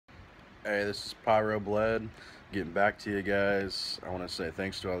Hey, this is Pyro Bled, getting back to you guys. I want to say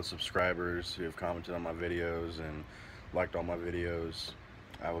thanks to all the subscribers who have commented on my videos and liked all my videos.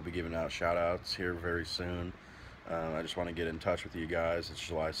 I will be giving out shout outs here very soon. I just want to get in touch with you guys. It's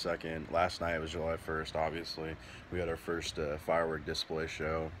July 2nd. Last night was July 1st, obviously. We had our first firework display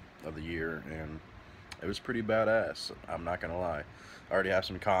show of the year, and it was pretty badass. I'm not going to lie. I already have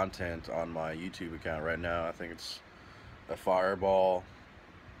some content on my YouTube account right now. I think it's a fireball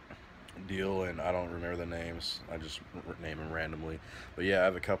deal, and I don't remember the names. I just name them randomly. But yeah, I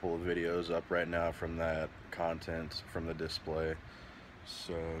have a couple of videos up right now from that content from the display.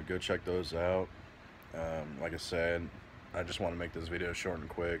 So go check those out. Like I said, I just want to make this video short and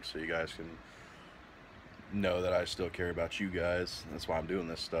quick so you guys can know that I still care about you guys. That's why I'm doing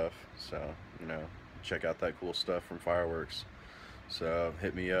this stuff. So, you know, check out that cool stuff from Fireworks. So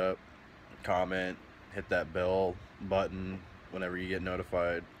hit me up, comment, hit that bell button whenever you get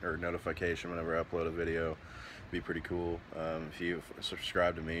notified, or notification whenever I upload a video. Be pretty cool. If you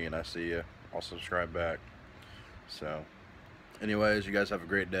subscribe to me and I see you, I'll subscribe back. So anyways, you guys have a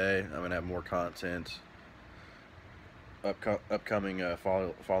great day. I'm gonna have more content upcoming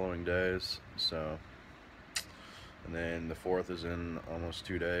following days. So, and then the 4th is in almost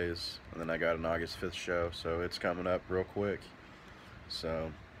 2 days, and then I got an August 5th show, so it's coming up real quick.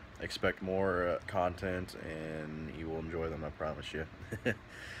 So expect more content, and you will enjoy them, I promise you.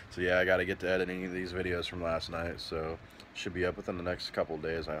 So yeah, I got to get to editing these videos from last night, so should be up within the next couple of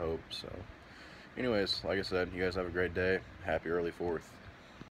days, I hope. So anyways, like I said, you guys have a great day. Happy early 4th.